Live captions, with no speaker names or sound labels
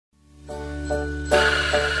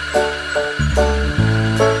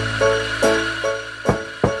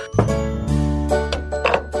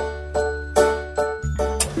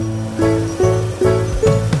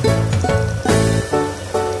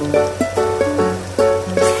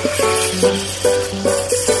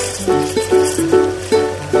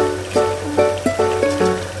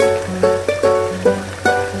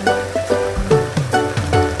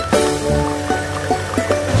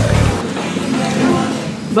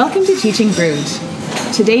Welcome to Teaching Brewed.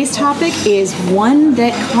 Today's topic is one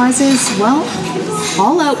that causes, well,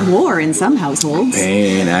 all-out war in some households.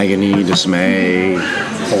 Pain, agony, dismay,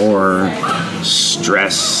 horror,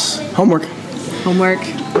 stress, homework.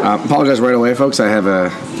 Apologize right away, folks. I have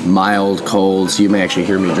a mild cold, so you may actually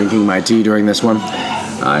hear me drinking my tea during this one.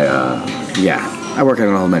 I work in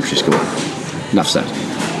an elementary school. Enough said.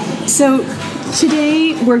 So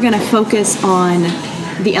today we're going to focus on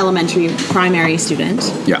the primary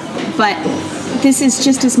student. Yeah. But this is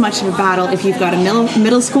just as much of a battle if you've got a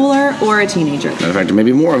middle schooler or a teenager. Matter of fact,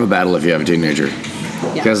 maybe more of a battle if you have a teenager.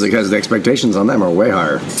 Yes. Because the expectations on them are way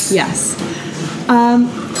higher. Yes.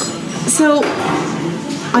 So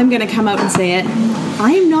I'm going to come out and say it.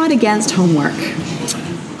 I am not against homework.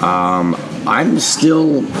 I'm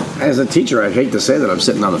still, as a teacher, I hate to say that I'm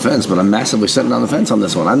sitting on the fence, but I'm massively sitting on the fence on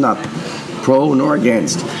this one. I'm not pro nor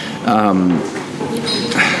against.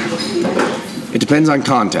 It depends on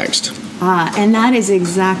context. And that is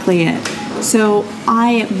exactly it. So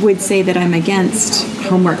I would say that I'm against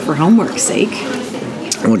homework for homework's sake.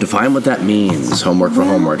 Well, define what that means, homework for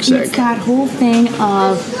homework's sake. It's that whole thing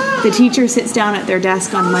of the teacher sits down at their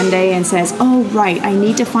desk on Monday and says, oh, right, I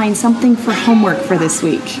need to find something for homework for this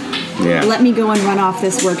week. Yeah. Let me go and run off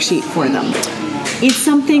this worksheet for them. It's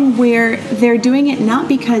something where they're doing it not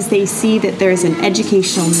because they see that there's an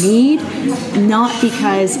educational need, not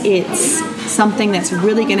because it's something that's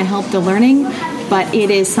really going to help the learning, but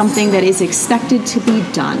it is something that is expected to be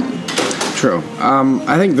done. True.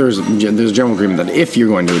 I think there's a general agreement that if you're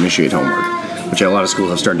going to initiate homework, which a lot of schools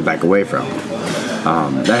have started to back away from,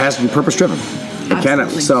 that has to be purpose-driven. It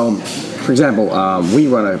cannot. So, for example, we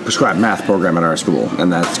run a prescribed math program at our school,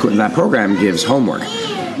 and that program gives homework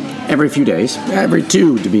every few days, every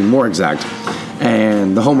 2 to be more exact,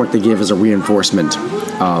 and the homework they give is a reinforcement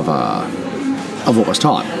of what was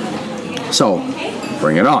taught. So,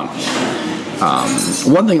 bring it on.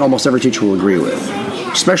 One thing almost every teacher will agree with,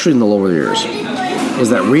 especially in the lower years, is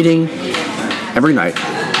that reading every night.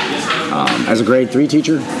 As a grade 3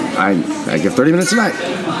 teacher, I give 30 minutes a night.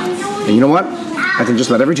 And you know what? I think just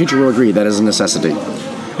about every teacher will agree that is a necessity.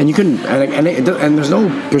 And you couldn't, and there's no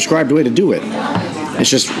prescribed way to do it. It's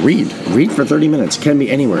just read. Read for 30 minutes. It can be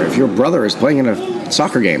anywhere. If your brother is playing in a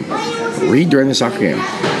soccer game, read during the soccer game.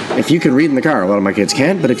 If you can read in the car, a lot of my kids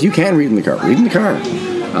can't, but if you can read in the car, read in the car.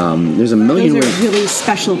 There's a million ways. Those are really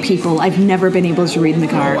special people. I've never been able to read in the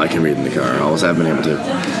car. Oh, I can read in the car. I always have been able to.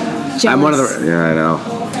 Jealous. I'm one of the. Yeah, I know.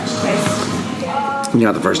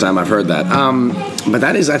 Not the first time I've heard that. But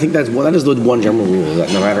that is, I think that is the one general rule,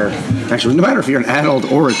 that no matter if you're an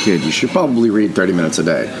adult or a kid, you should probably read 30 minutes a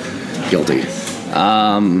day. Guilty.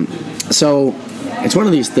 So it's one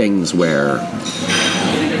of these things where,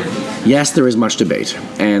 yes, there is much debate,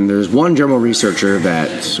 and there's one general researcher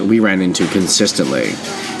that we ran into consistently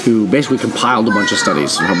who basically compiled a bunch of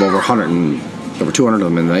studies, over 200 of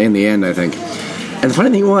them in the end, I think. And the funny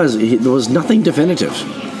thing was, there was nothing definitive.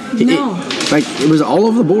 No. It was all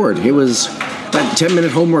over the board. It was that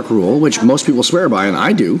 10-minute homework rule, which most people swear by, and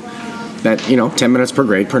I do, that, 10 minutes per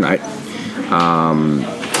grade per night.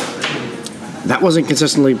 That wasn't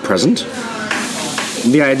consistently present.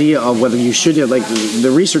 The idea of whether you should,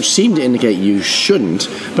 the research seemed to indicate you shouldn't,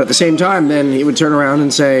 but at the same time, then he would turn around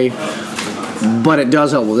and say, but it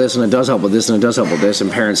does help with this, and it does help with this, and it does help with this,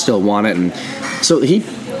 and parents still want it. And so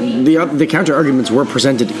the counter-arguments were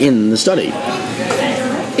presented in the study.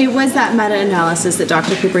 It was that meta-analysis that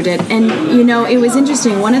Dr. Cooper did. And, it was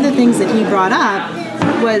interesting. One of the things that he brought up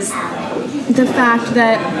was the fact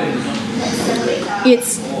that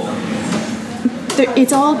it's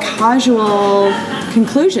all causal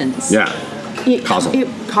conclusions. Yeah.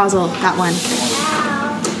 Causal, that one.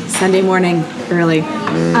 Sunday morning, early.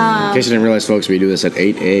 In case you didn't realize, folks, we do this at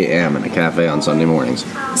 8 a.m. in a cafe on Sunday mornings.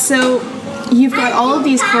 So you've got all of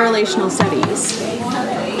these correlational studies,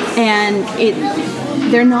 and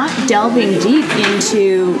they're not delving deep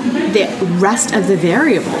into the rest of the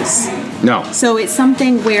variables. No. So it's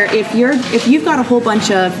something where if you've got a whole bunch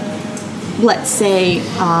of, let's say,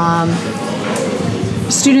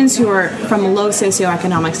 students who are from low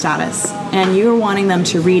socioeconomic status, and you're wanting them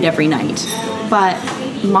to read every night, but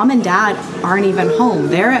mom and dad aren't even home,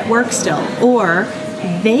 they're at work still, or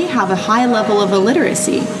they have a high level of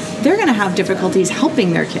illiteracy, they're going to have difficulties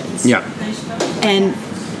helping their kids. Yeah. And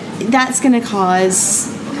that's going to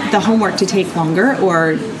cause the homework to take longer,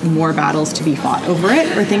 or more battles to be fought over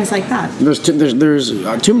it, or things like that. There's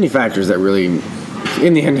too many factors that really,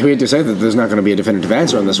 in the end, we hate to say that there's not going to be a definitive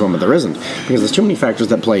answer on this one, but there isn't, because there's too many factors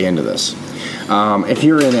that play into this. If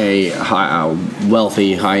you're in a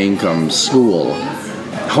wealthy, high-income school,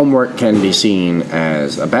 homework can be seen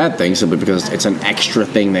as a bad thing simply because it's an extra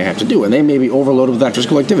thing they have to do, and they may be overloaded with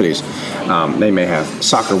after-school activities. They may have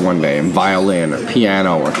soccer one day, and violin, or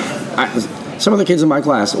piano, or some of the kids in my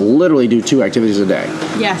class literally do 2 activities a day.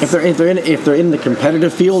 Yes. If they're in the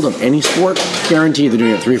competitive field of any sport, guaranteed they're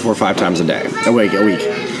doing it 3, 4, 5 times a week.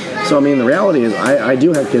 So I mean, the reality is, I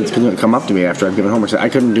do have kids come up to me after I've given homework, say, I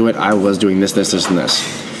couldn't do it. I was doing this, and this,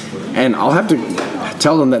 and I'll have to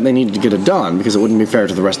tell them that they need to get it done because it wouldn't be fair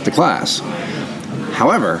to the rest of the class.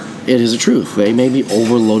 However, it is a truth. They may be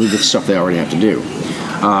overloaded with stuff they already have to do.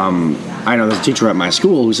 I know there's a teacher at my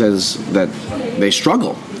school who says that they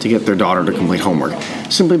struggle to get their daughter to complete homework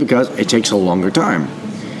simply because it takes a longer time.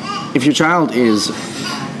 If your child is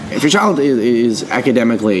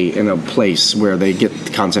academically in a place where they get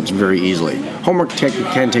the concepts very easily, homework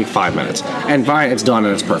can take 5 minutes, and fine, it's done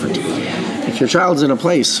and it's perfect. If your child's in a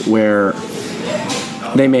place where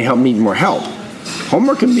they may need more help,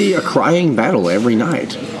 homework can be a crying battle every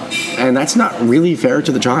night, and that's not really fair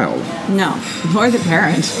to the child. No, or the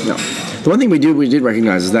parent. No. The one thing we did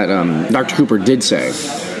recognize is that Dr. Cooper did say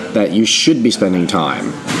that you should be spending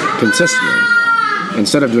time consistently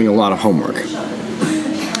instead of doing a lot of homework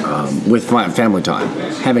with family time,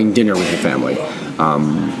 having dinner with your family,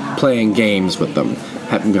 playing games with them,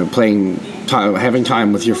 having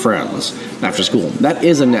time with your friends after school. That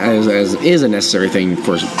is a necessary thing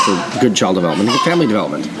for good child development and family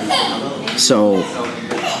development. So,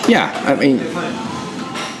 yeah, I mean,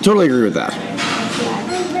 totally agree with that.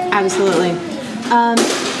 Absolutely.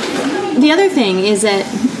 The other thing is that,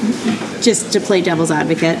 just to play devil's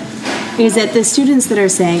advocate, is that the students that are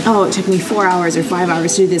saying, oh, it took me 4 hours or 5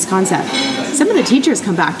 hours to do this concept, some of the teachers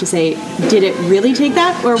come back to say, did it really take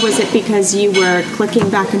that? Or was it because you were clicking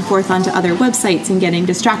back and forth onto other websites and getting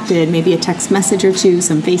distracted, maybe a text message or two,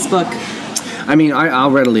 some Facebook? I mean,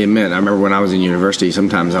 I'll readily admit, I remember when I was in university,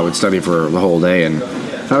 sometimes I would study for the whole day, and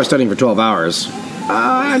if I was studying for 12 hours,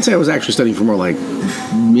 I'd say I was actually studying for more like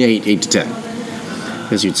 8 to 10.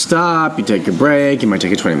 Because you'd stop, you'd take a break, you might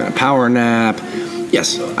take a 20-minute power nap.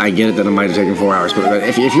 Yes, I get it that it might have taken 4 hours, but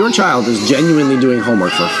if your child is genuinely doing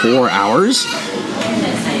homework for 4 hours,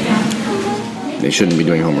 they shouldn't be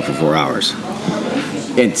doing homework for 4 hours.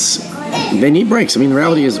 They need breaks. I mean, the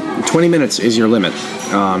reality is 20 minutes is your limit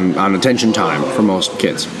on attention time for most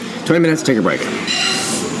kids. 20 minutes, take a break.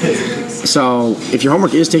 So if your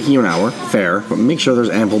homework is taking you an hour, fair, but make sure there's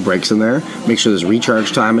ample breaks in there. Make sure there's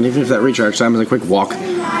recharge time, and even if that recharge time is a quick walk,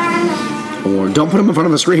 or don't put them in front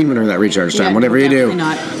of a screen during that recharge time, whatever you do.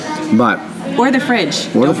 Not. But or the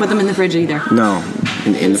fridge. Don't put them in the fridge either. No,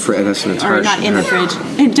 in the fridge. That's harsh. Or not in the fridge.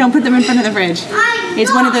 And don't put them in front of the fridge.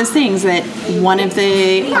 It's one of those things that one of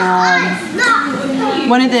the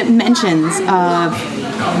mentions of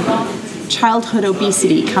childhood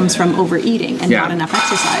obesity comes from overeating and not enough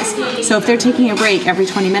exercise. So if they're taking a break every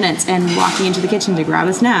 20 minutes and walking into the kitchen to grab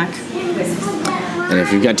a snack. And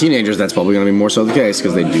if you've got teenagers, that's probably going to be more so the case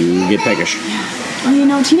because they do get peckish. Well, you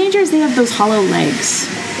know, teenagers, they have those hollow legs.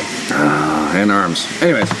 And arms.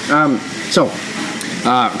 Anyways, so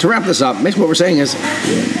to wrap this up, basically what we're saying is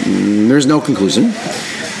there's no conclusion.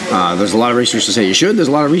 There's a lot of research to say you should. There's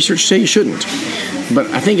a lot of research to say you shouldn't. But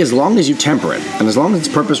I think as long as you temper it, and as long as it's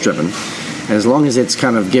purpose-driven, and as long as it's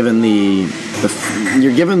kind of given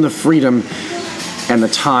you're given the freedom and the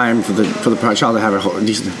time for the child to have a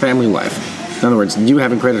decent family life. In other words, you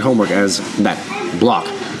haven't created homework as that block,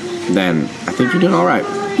 then I think you're doing all right.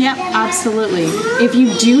 Yeah, absolutely. If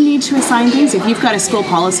you do need to assign things, if you've got a school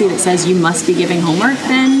policy that says you must be giving homework,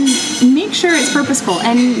 then make sure it's purposeful.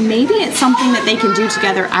 And maybe it's something that they can do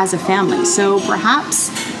together as a family. So perhaps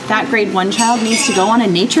that grade 1 child needs to go on a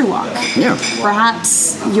nature walk. Yeah.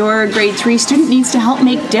 Perhaps your grade 3 student needs to help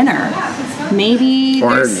make dinner. Maybe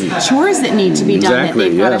there's chores that need to be done that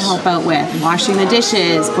they've got to help out with. Washing the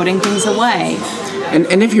dishes, putting things away.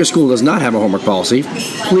 And if your school does not have a homework policy,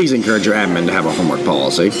 please encourage your admin to have a homework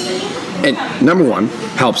policy. It, number one,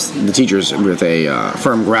 helps the teachers with a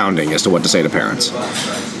firm grounding as to what to say to parents.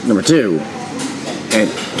 Number two, it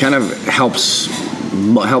kind of helps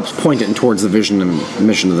point it towards the vision and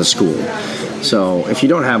mission of the school. So if you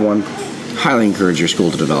don't have one, highly encourage your school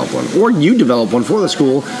to develop one. Or you develop one for the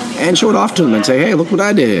school and show it off to them and say, hey, look what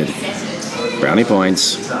I did. Brownie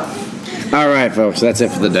points. All right, folks, that's it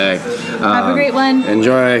for the day. Have a great one.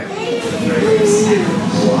 Enjoy.